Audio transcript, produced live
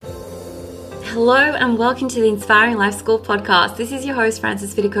Hello and welcome to the Inspiring Life School podcast. This is your host,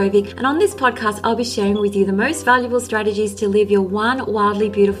 Frances Vidakovic, and on this podcast, I'll be sharing with you the most valuable strategies to live your one wildly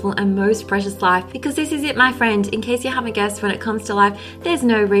beautiful and most precious life. Because this is it, my friend. In case you haven't guessed, when it comes to life, there's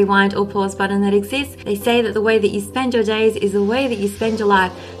no rewind or pause button that exists. They say that the way that you spend your days is the way that you spend your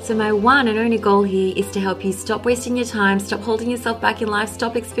life. So my one and only goal here is to help you stop wasting your time, stop holding yourself back in life,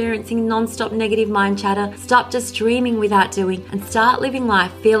 stop experiencing non-stop negative mind chatter, stop just dreaming without doing, and start living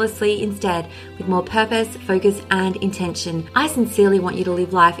life fearlessly instead, with more purpose, focus, and intention. I sincerely want you to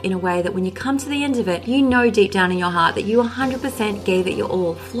live life in a way that when you come to the end of it, you know deep down in your heart that you 100% gave it your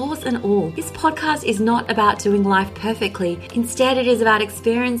all, flaws and all. This podcast is not about doing life perfectly. Instead, it is about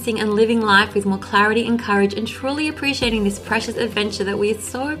experiencing and living life with more clarity and courage and truly appreciating this precious adventure that we are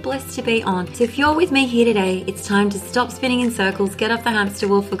so blessed to be on. So if you're with me here today, it's time to stop spinning in circles, get off the hamster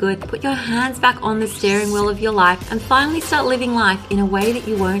wheel for good, put your hands back on the steering wheel of your life, and finally start living life in a way that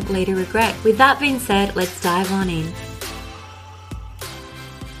you won't later regret. With that being said, let's dive on in.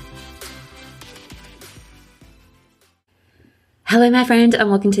 Hello, my friend, and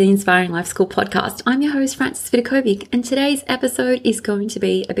welcome to the Inspiring Life School podcast. I'm your host, Frances Vidakovic, and today's episode is going to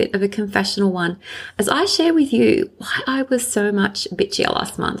be a bit of a confessional one as I share with you why I was so much bitchier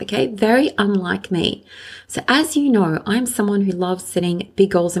last month, okay? Very unlike me. So as you know, I'm someone who loves setting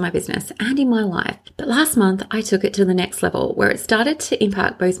big goals in my business and in my life. But last month, I took it to the next level where it started to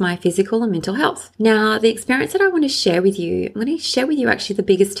impact both my physical and mental health. Now, the experience that I want to share with you, I'm going to share with you actually the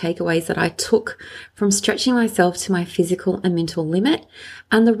biggest takeaways that I took from stretching myself to my physical and mental limit,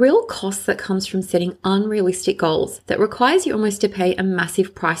 and the real cost that comes from setting unrealistic goals that requires you almost to pay a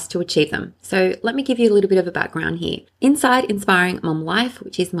massive price to achieve them. So let me give you a little bit of a background here. Inside Inspiring Mom Life,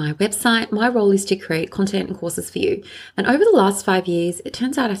 which is my website, my role is to create content and courses for you. And over the last 5 years, it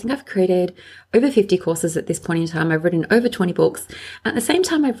turns out I think I've created over 50 courses at this point in time. I've written over 20 books. At the same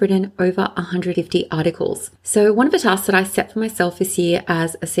time, I've written over 150 articles. So one of the tasks that I set for myself this year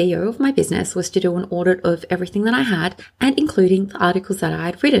as a CEO of my business was to do an audit of everything that I had, and including the articles that I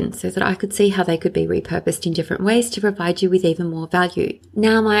had written, so that I could see how they could be repurposed in different ways to provide you with even more value.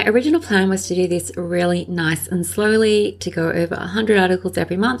 Now, my original plan was to do this really nice and slowly, to go over 100 articles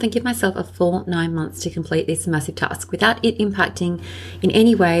every month and give myself a full 9 months to complete this massive task without it impacting in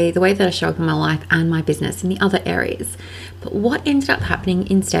any way the way that I show up in my life and my business in the other areas. But what ended up happening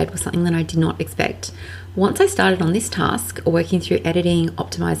instead was something that I did not expect. Once I started on this task, working through editing,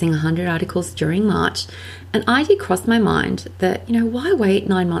 optimizing 100 articles during March, an idea crossed my mind that, why wait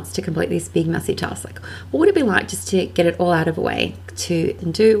 9 months to complete this big, massive task? Like, what would it be like just to get it all out of the way, to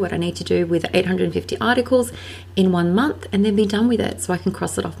do what I need to do with 850 articles in 1 month and then be done with it so I can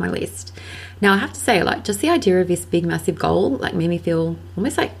cross it off my list? Now, I have to say, just the idea of this big, massive goal, made me feel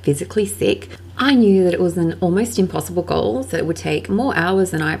almost physically sick. I knew that it was an almost impossible goal, so it would take more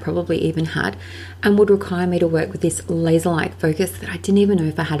hours than I probably even had and would require me to work with this laser-like focus that I didn't even know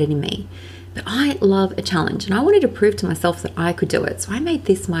if I had it in me. But I love a challenge and I wanted to prove to myself that I could do it. So I made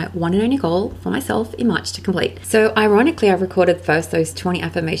this my one and only goal for myself in March to complete. So ironically, I recorded first those 20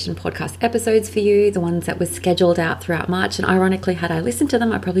 affirmation podcast episodes for you, the ones that were scheduled out throughout March. And ironically, had I listened to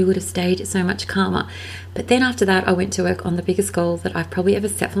them, I probably would have stayed so much calmer. But then after that, I went to work on the biggest goal that I've probably ever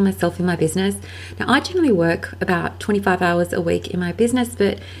set for myself in my business. Now, I generally work about 25 hours a week in my business,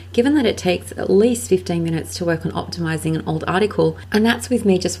 but given that it takes at least 15 minutes to work on optimizing an old article, and that's with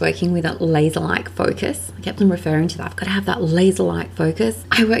me just working with a laser-like focus. I kept on referring to that. I've got to have that laser-like focus.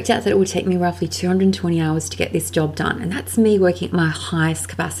 I worked out that it would take me roughly 220 hours to get this job done. And that's me working at my highest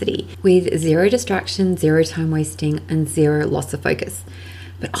capacity with zero distraction, zero time wasting, and zero loss of focus.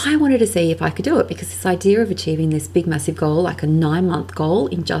 But I wanted to see if I could do it, because this idea of achieving this big, massive goal, like a 9-month goal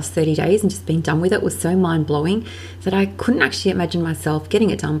in just 30 days and just being done with it, was so mind-blowing that I couldn't actually imagine myself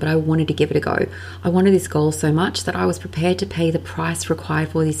getting it done, but I wanted to give it a go. I wanted this goal so much that I was prepared to pay the price required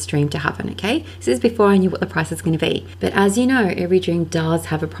for this dream to happen, okay? This is before I knew what the price was going to be. But as you know, every dream does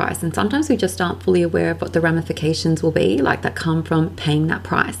have a price, and sometimes we just aren't fully aware of what the ramifications will be, that come from paying that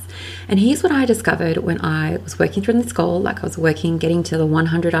price. And here's what I discovered when I was working through this goal, I was getting to the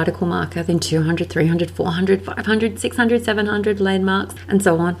 100 article marker, then 200, 300, 400, 500, 600, 700 landmarks, and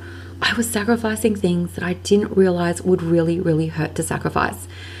so on. I was sacrificing things that I didn't realize would really, really hurt to sacrifice.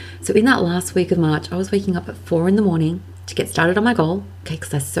 So in that last week of March, I was waking up at 4 a.m. to get started on my goal,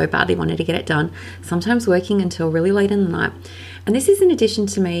 because I so badly wanted to get it done, sometimes working until really late in the night. And this is in addition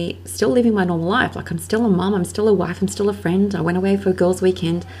to me still living my normal life. Like I'm still a mum, I'm still a wife, I'm still a friend. I went away for a girls'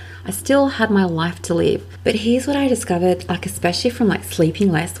 weekend. I still had my life to live. But here's what I discovered, like especially from like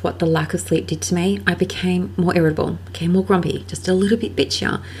sleeping less, what the lack of sleep did to me. I became more irritable, became more grumpy, just a little bit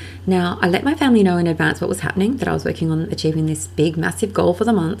bitchier. Now, I let my family know in advance what was happening, that I was working on achieving this big, massive goal for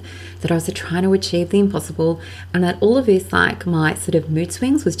the month, that I was trying to achieve the impossible, and that all of this, like my sort of mood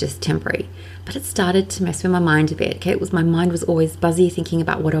swings was just temporary. But it started to mess with my mind a bit, okay? My mind was always buzzy, thinking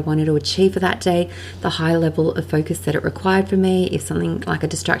about what I wanted to achieve for that day, the high level of focus that it required from me. If something like a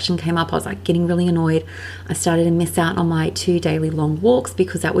distraction came up, I was like getting really annoyed. I started to miss out on my 2 daily long walks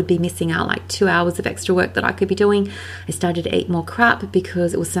because that would be missing out like 2 hours of extra work that I could be doing. I started to eat more crap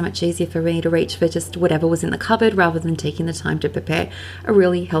because it was so much easier for me to reach for just whatever was in the cupboard rather than taking the time to prepare a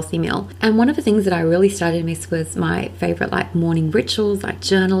really healthy meal. And one of the things that I really started to miss was my favorite like morning rituals, like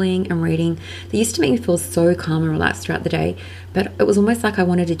journaling and reading. They used to make me feel so calm and relaxed throughout the day, but it was almost like I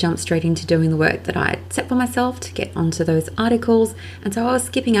wanted to jump straight into doing the work that I had set for myself to get onto those articles, and so I was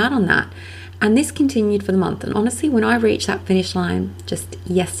skipping out on that. And this continued for the month. And honestly, when I reached that finish line just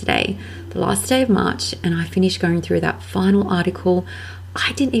yesterday, the last day of March, and I finished going through that final article,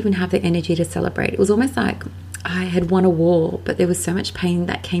 I didn't even have the energy to celebrate. It was almost like I had won a war, but there was so much pain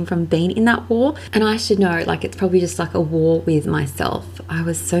that came from being in that war. And I should know, like, it's probably just like a war with myself. I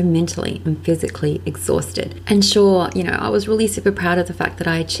was so mentally and physically exhausted. And sure, I was really super proud of the fact that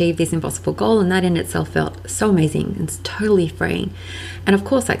I achieved this impossible goal, and that in itself felt so amazing and totally freeing. And of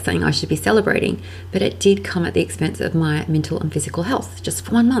course, like saying I should be celebrating, but it did come at the expense of my mental and physical health just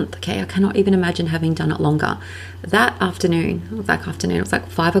for 1 month. Okay, I cannot even imagine having done it longer. That afternoon, it was like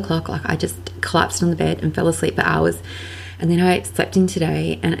 5 o'clock, like I just collapsed on the bed and fell asleep for hours. And then I slept in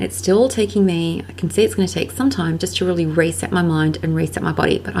today, and it's still taking me, I can see it's going to take some time just to really reset my mind and reset my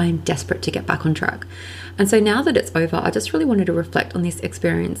body, but I am desperate to get back on track. And so now that it's over, I just really wanted to reflect on this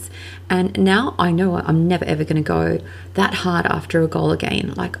experience. And now I know I'm never ever going to go that hard after a goal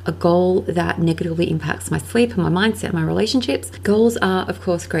again, like a goal that negatively impacts my sleep and my mindset, my relationships. Goals are, of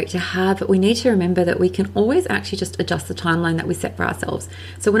course, great to have, but we need to remember that we can always actually just adjust the timeline that we set for ourselves.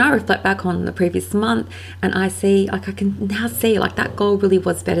 So when I reflect back on the previous month and I see, like I can now see, like that goal really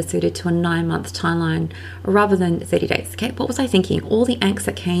was better suited to a 9-month timeline rather than 30 days. Okay, what was I thinking? All the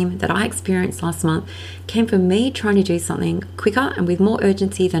angst that I experienced last month came from me trying to do something quicker and with more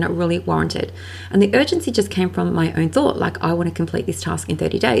urgency than it really warranted. And the urgency just came from my own thought, like I want to complete this task in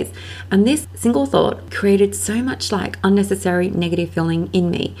 30 days. And this single thought created so much like unnecessary negative feeling in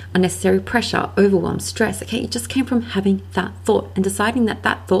me, unnecessary pressure, overwhelm, stress. Okay, it just came from having that thought and deciding that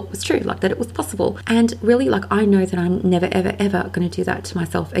that thought was true, like that it was possible. And really, like I know that I'm never, ever, ever going to do that to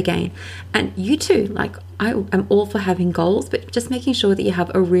myself again. And you too, like I am all for having goals, but just making sure that you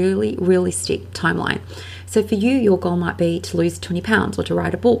have a really realistic timeline. So for you, your goal might be to lose 20 pounds or to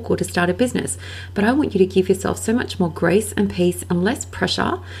write a book or to start a business. But I want you to give yourself so much more grace and peace and less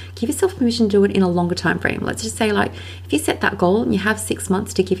pressure. Give yourself permission to do it in a longer time frame. Let's just say, like, if you set that goal and you have 6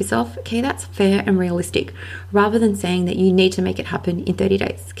 months to give yourself, okay, that's fair and realistic, rather than saying that you need to make it happen in 30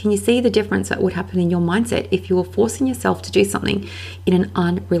 days. Can you see the difference that would happen in your mindset if you were forcing yourself to do something in an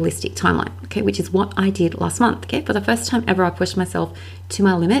unrealistic timeline? Okay, which is what I did last month. Okay, for the first time ever, I pushed myself to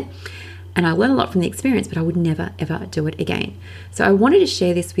my limit. And I learned a lot from the experience, but I would never, ever do it again. So I wanted to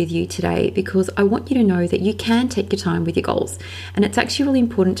share this with you today because I want you to know that you can take your time with your goals. And it's actually really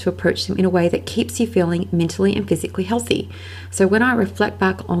important to approach them in a way that keeps you feeling mentally and physically healthy. So when I reflect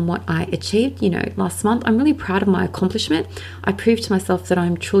back on what I achieved, last month, I'm really proud of my accomplishment. I proved to myself that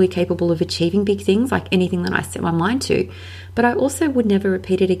I'm truly capable of achieving big things, like anything that I set my mind to. But I also would never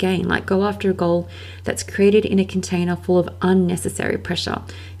repeat it again, like go after a goal that's created in a container full of unnecessary pressure,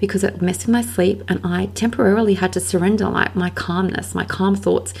 because it messed with my sleep and I temporarily had to surrender like my calmness, my calm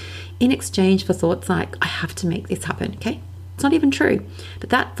thoughts in exchange for thoughts like, I have to make this happen, okay? It's not even true. But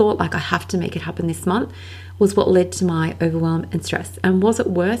that thought like I have to make it happen this month was what led to my overwhelm and stress. And was it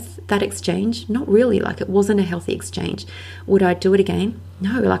worth that exchange? Not really. Like it wasn't a healthy exchange. Would I do it again?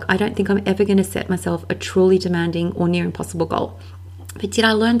 No, like I don't think I'm ever going to set myself a truly demanding or near impossible goal. But did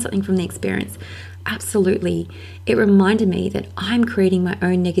I learn something from the experience? Absolutely. It reminded me that I'm creating my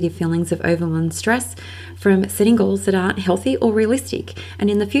own negative feelings of overwhelm and stress from setting goals that aren't healthy or realistic. And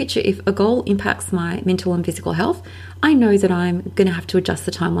in the future, if a goal impacts my mental and physical health, I know that I'm going to have to adjust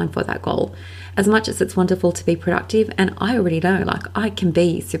the timeline for that goal. As much as it's wonderful to be productive, and I already know, like I can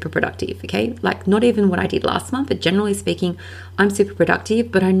be super productive, okay? Like not even what I did last month, but generally speaking, I'm super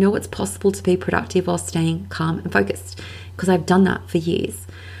productive, but I know it's possible to be productive while staying calm and focused because I've done that for years.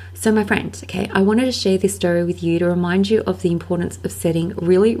 So my friend, okay, I wanted to share this story with you to remind you of the importance of setting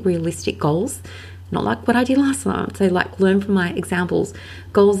really realistic goals not like what I did last time. So like learn from my examples,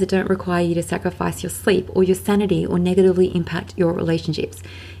 goals that don't require you to sacrifice your sleep or your sanity or negatively impact your relationships.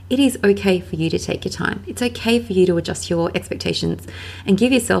 It is okay for you to take your time. It's okay for you to adjust your expectations and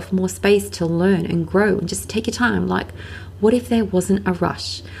give yourself more space to learn and grow and just take your time. Like, what if there wasn't a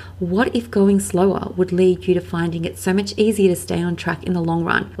rush? What if going slower would lead you to finding it so much easier to stay on track in the long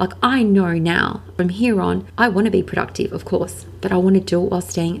run? Like, I know now, from here on, I want to be productive, of course, but I want to do it while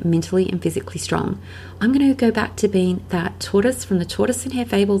staying mentally and physically strong. I'm going to go back to being that tortoise from the Tortoise and Hare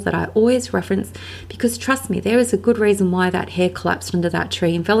fables that I always reference, because trust me, there is a good reason why that hare collapsed under that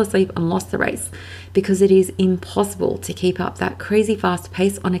tree and fell asleep and lost the race, because it is impossible to keep up that crazy fast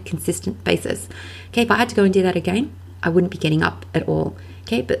pace on a consistent basis. Okay, if I had to go and do that again, I wouldn't be getting up at all.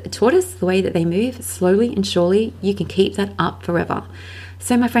 Okay, but a tortoise, the way that they move, slowly and surely, you can keep that up forever.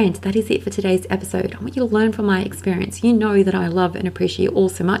 So my friend, that is it for today's episode. I want you to learn from my experience. You know that I love and appreciate you all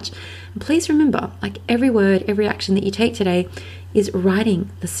so much. And please remember, like every word, every action that you take today is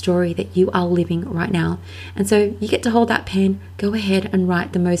writing the story that you are living right now. And so you get to hold that pen, go ahead and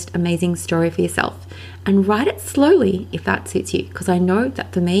write the most amazing story for yourself. And write it slowly if that suits you, because I know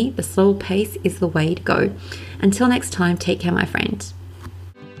that for me, the slow pace is the way to go. Until next time, take care, my friend.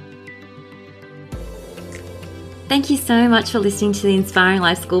 Thank you so much for listening to the Inspiring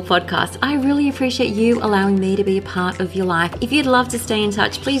Life School podcast. I really appreciate you allowing me to be a part of your life. If you'd love to stay in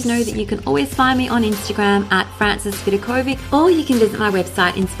touch, please know that you can always find me on Instagram at Frances Vidakovic, or you can visit my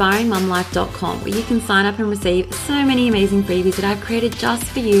website, inspiringmumlife.com, where you can sign up and receive so many amazing freebies that I've created just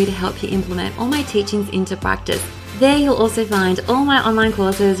for you to help you implement all my teachings into practice. There you'll also find all my online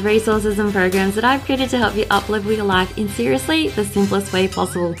courses, resources and programs that I've created to help you up-level your life in seriously the simplest way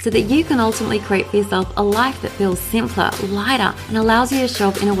possible, so that you can ultimately create for yourself a life that feels simpler, lighter, and allows you to show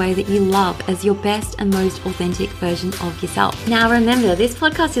up in a way that you love as your best and most authentic version of yourself. Now remember, this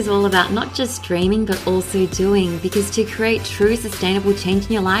podcast is all about not just dreaming but also doing, because to create true sustainable change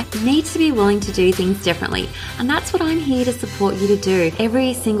in your life, you need to be willing to do things differently. And that's what I'm here to support you to do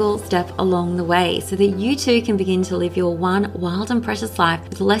every single step along the way, so that you too can begin to live your one wild and precious life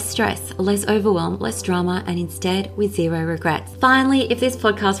with less stress, less overwhelm, less drama, and instead with zero regrets. Finally, if this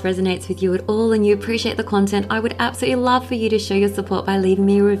podcast resonates with you at all and you appreciate the content, I would absolutely love for you to show your support by leaving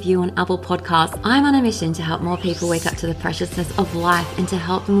me a review on Apple Podcasts. I'm on a mission to help more people wake up to the preciousness of life and to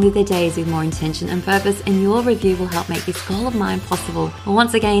help them live their days with more intention and purpose, and your review will help make this goal of mine possible. Well,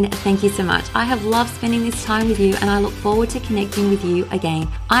 once again, thank you so much. I have loved spending this time with you, and I look forward to connecting with you again.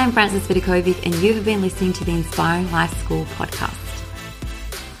 I am Frances Vidakovic, and you have been listening to the Inspiring Life School podcast.